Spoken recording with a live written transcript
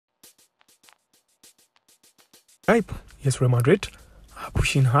Yes, Real Madrid are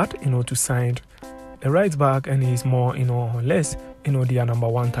pushing hard, to sign the right back, and he's more, or less, their number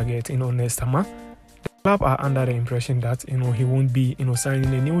one target, next summer. The club are under the impression that, he won't be,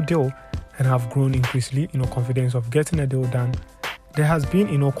 signing a new deal, and have grown increasingly, confidence of getting a deal done. There has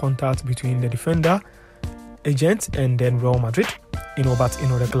been, contact between the defender, agent, and then Real Madrid, but,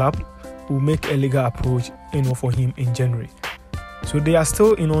 the club will make a legal approach, for him in January. So they are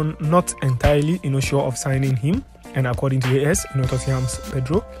still, not entirely, sure of signing him. And according to AS, Tottenham's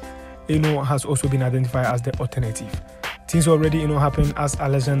Pedro, has also been identified as the alternative. Things already, happen as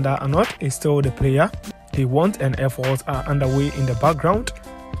Alexander Arnold is still the player they want, and efforts are underway in the background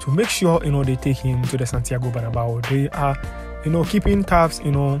to make sure, they take him to the Santiago Bernabeu. They are, keeping tabs,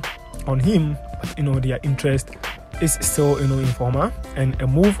 on him, but, their interest is still, informal, and a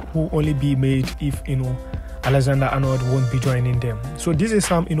move will only be made if, Alexander Arnold won't be joining them. So this is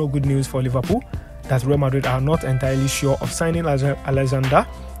some, good news for Liverpool, that Real Madrid are not entirely sure of signing Alexander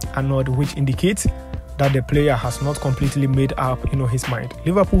Arnold, which indicates that the player has not completely made up, his mind.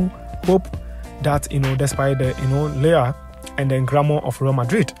 Liverpool hope that, despite the, layer and the grammar of Real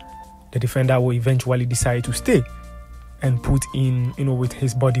Madrid, the defender will eventually decide to stay and put in, with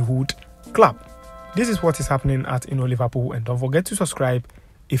his bodyhood club. This is what is happening at, Liverpool, and don't forget to subscribe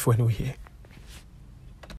if you're new here.